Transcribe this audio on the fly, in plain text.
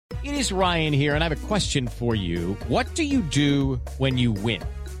It is Ryan here, and I have a question for you. What do you do when you win?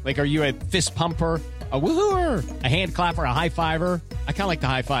 Like, are you a fist pumper, a woohooer, a hand clapper, a high fiver? I kind of like the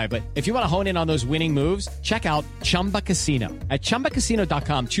high five, but if you want to hone in on those winning moves, check out Chumba Casino. At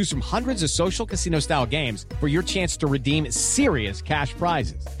ChumbaCasino.com, choose from hundreds of social casino-style games for your chance to redeem serious cash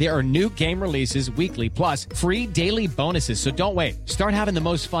prizes. There are new game releases weekly, plus free daily bonuses. So don't wait. Start having the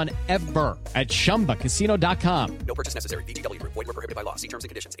most fun ever at ChumbaCasino.com. No purchase necessary. VGW Group. Void where prohibited by law. See terms and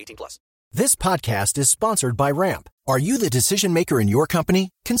conditions. 18+. This podcast is sponsored by Ramp. Are you the decision maker in your company?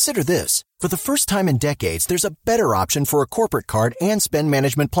 Consider this. For the first time in decades, there's a better option for a corporate card and spend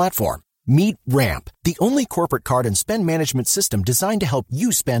management platform. Meet Ramp, the only corporate card and spend management system designed to help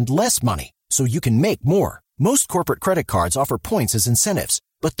you spend less money so you can make more. Most corporate credit cards offer points as incentives,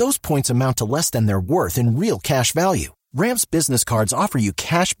 but those points amount to less than their worth in real cash value. Ramp's business cards offer you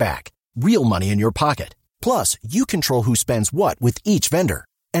cash back, real money in your pocket. Plus, you control who spends what with each vendor.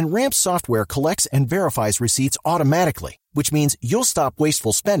 And Ramp software collects and verifies receipts automatically, which means you'll stop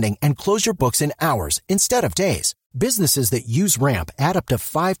wasteful spending and close your books in hours instead of days. Businesses that use Ramp add up to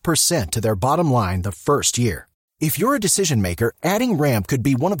 5% to their bottom line the first year. If you're a decision maker, adding Ramp could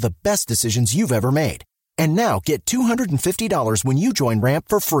be one of the best decisions you've ever made. And now get $250 when you join Ramp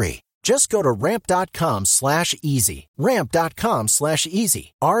for free. Just go to ramp.com/easy.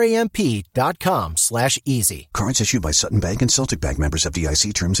 Ramp.com/easy. RAMP.com/easy. Cards issued by Sutton Bank and Celtic Bank, members of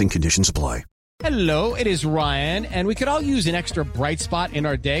FDIC. Terms and conditions apply. Hello, it is Ryan, and we could all use an extra bright spot in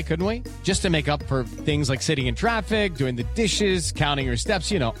our day, couldn't we? Just to make up for things like sitting in traffic, doing the dishes, counting your steps,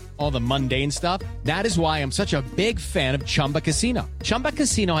 you know, all the mundane stuff. That is why I'm such a big fan of Chumba Casino. Chumba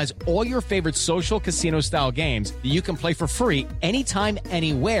Casino has all your favorite social casino-style games that you can play for free anytime,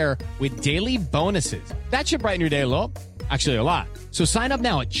 anywhere with daily bonuses. That should brighten your day a little. Actually, a lot. So sign up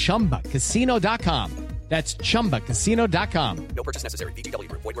now at ChumbaCasino.com. That's ChumbaCasino.com. No purchase necessary. VGW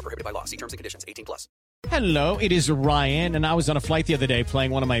Group. Void where prohibited by law. See terms and conditions. 18+. Hello, it is Ryan, and I was on a flight the other day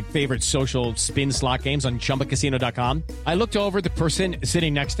playing one of my favorite social spin slot games on ChumbaCasino.com. I looked over at the person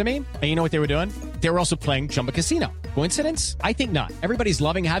sitting next to me, and you know what they were doing? They were also playing Chumba Casino. Coincidence? I think not. Everybody's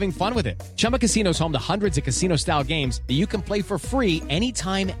loving having fun with it. Chumba Casino is home to hundreds of casino-style games that you can play for free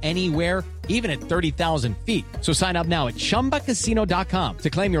anytime, anywhere, even at 30,000 feet. So sign up now at ChumbaCasino.com to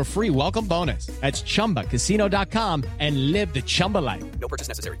claim your free welcome bonus. That's ChumbaCasino.com and live the Chumba life. No purchase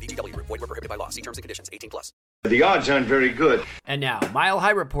necessary. VGW Group. Void where prohibited by law. See terms and conditions. 18+. The odds aren't very good. And now, Mile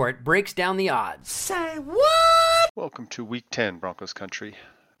High Report breaks down the odds. Say what? Welcome to Week 10, Broncos Country.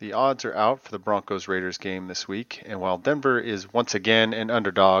 The odds are out for the Broncos-Raiders game this week, and while Denver is once again an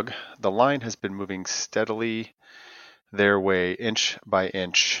underdog, the line has been moving steadily their way, inch by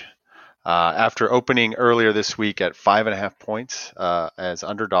inch. After opening earlier this week at 5.5 points as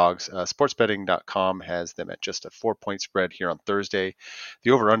underdogs, sportsbetting.com has them at just a 4-point spread here on Thursday.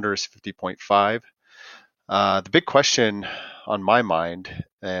 The over-under is 50.5. The big question on my mind,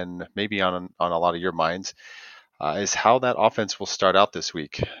 and maybe on a lot of your minds, is how that offense will start out this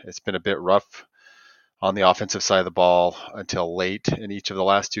week. It's been a bit rough on the offensive side of the ball until late in each of the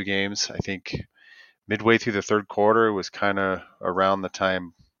last two games. I think midway through the third quarter was kind of around the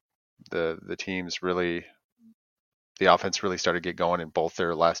time the offense really started to get going in both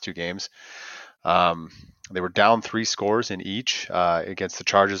their last two games. They were down 3 scores in each against the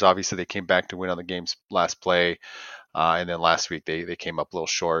Chargers. Obviously, they came back to win on the game's last play, and then last week they came up a little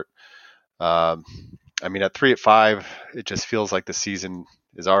short. I mean, at 3-5, it just feels like the season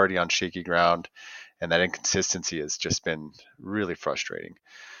is already on shaky ground, and that inconsistency has just been really frustrating.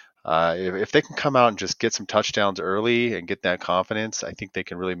 If they can come out and just get some touchdowns early and get that confidence, I think they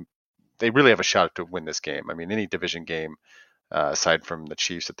really have a shot to win this game. I mean, any division game, aside from the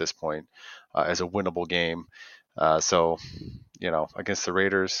Chiefs at this point, is a winnable game. So, against the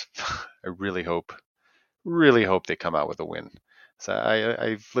Raiders, I really hope they come out with a win. So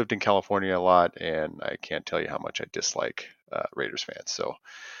I've lived in California a lot, and I can't tell you how much I dislike Raiders fans. So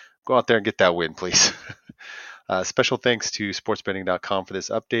go out there and get that win, please. Special thanks to sportsbetting.com for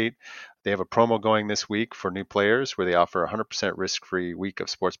this update. They have a promo going this week for new players where they offer a 100% risk-free week of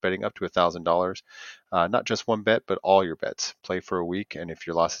sports betting up to $1,000. Not just one bet, but all your bets. Play for a week, and if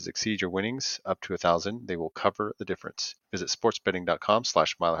your losses exceed your winnings up to $1,000, they will cover the difference. Visit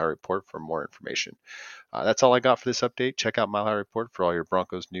sportsbetting.com/Mile High Report for more information. That's all I got for this update. Check out Mile High Report for all your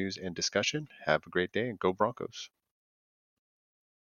Broncos news and discussion. Have a great day, and go Broncos.